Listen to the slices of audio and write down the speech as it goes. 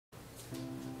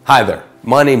Hi there,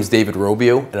 my name is David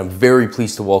Robio and I'm very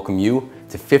pleased to welcome you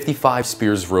to 55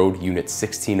 Speers Road, Unit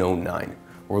 1609.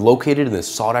 We're located in the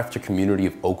sought-after community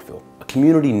of Oakville, a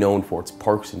community known for its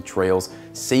parks and trails,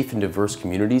 safe and diverse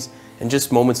communities, and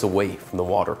just moments away from the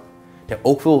water. Now,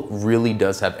 Oakville really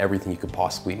does have everything you could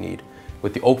possibly need.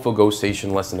 With the Oakville GO station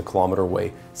less than a kilometer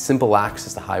away, simple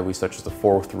access to highways such as the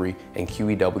 403 and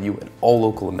QEW, and all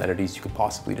local amenities you could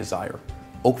possibly desire.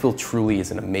 Oakville truly is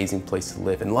an amazing place to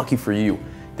live, and lucky for you,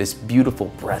 this beautiful,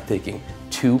 breathtaking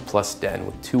 2+ den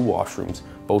with 2 washrooms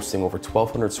boasting over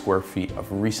 1,200 square feet of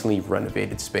recently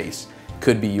renovated space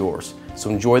could be yours. So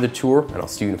enjoy the tour and I'll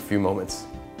see you in a few moments.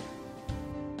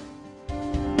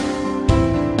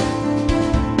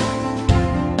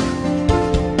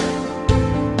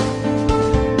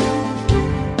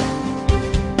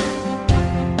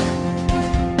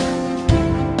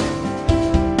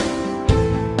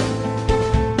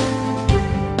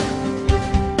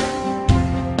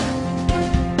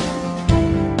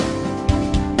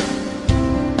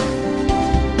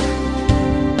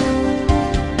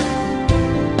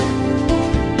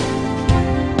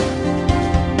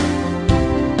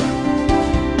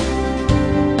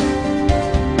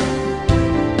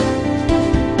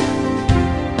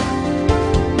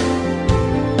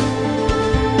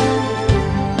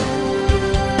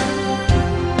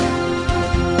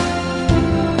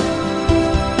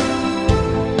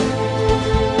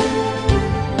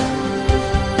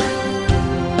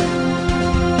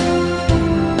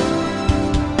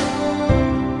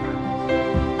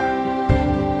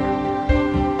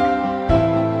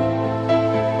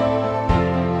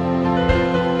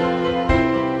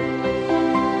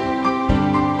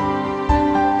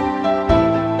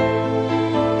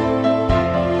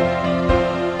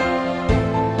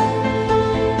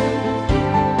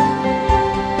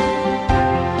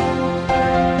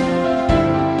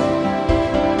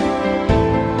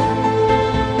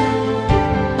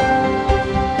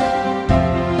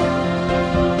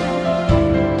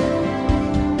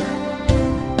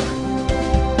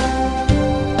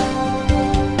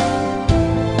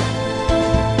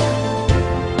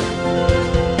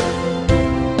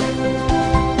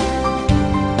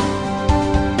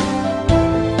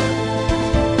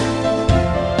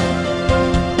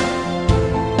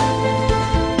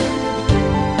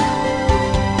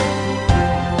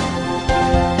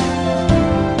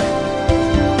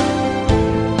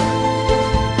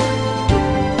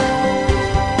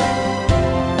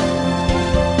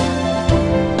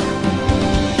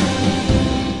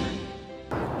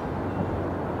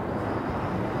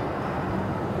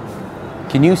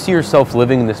 Can you see yourself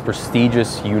living in this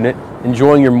prestigious unit,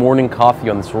 enjoying your morning coffee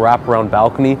on this wraparound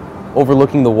balcony,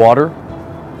 overlooking the water?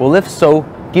 Well, if so,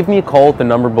 give me a call at the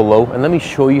number below and let me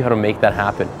show you how to make that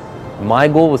happen. My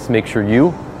goal is to make sure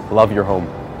you love your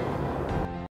home.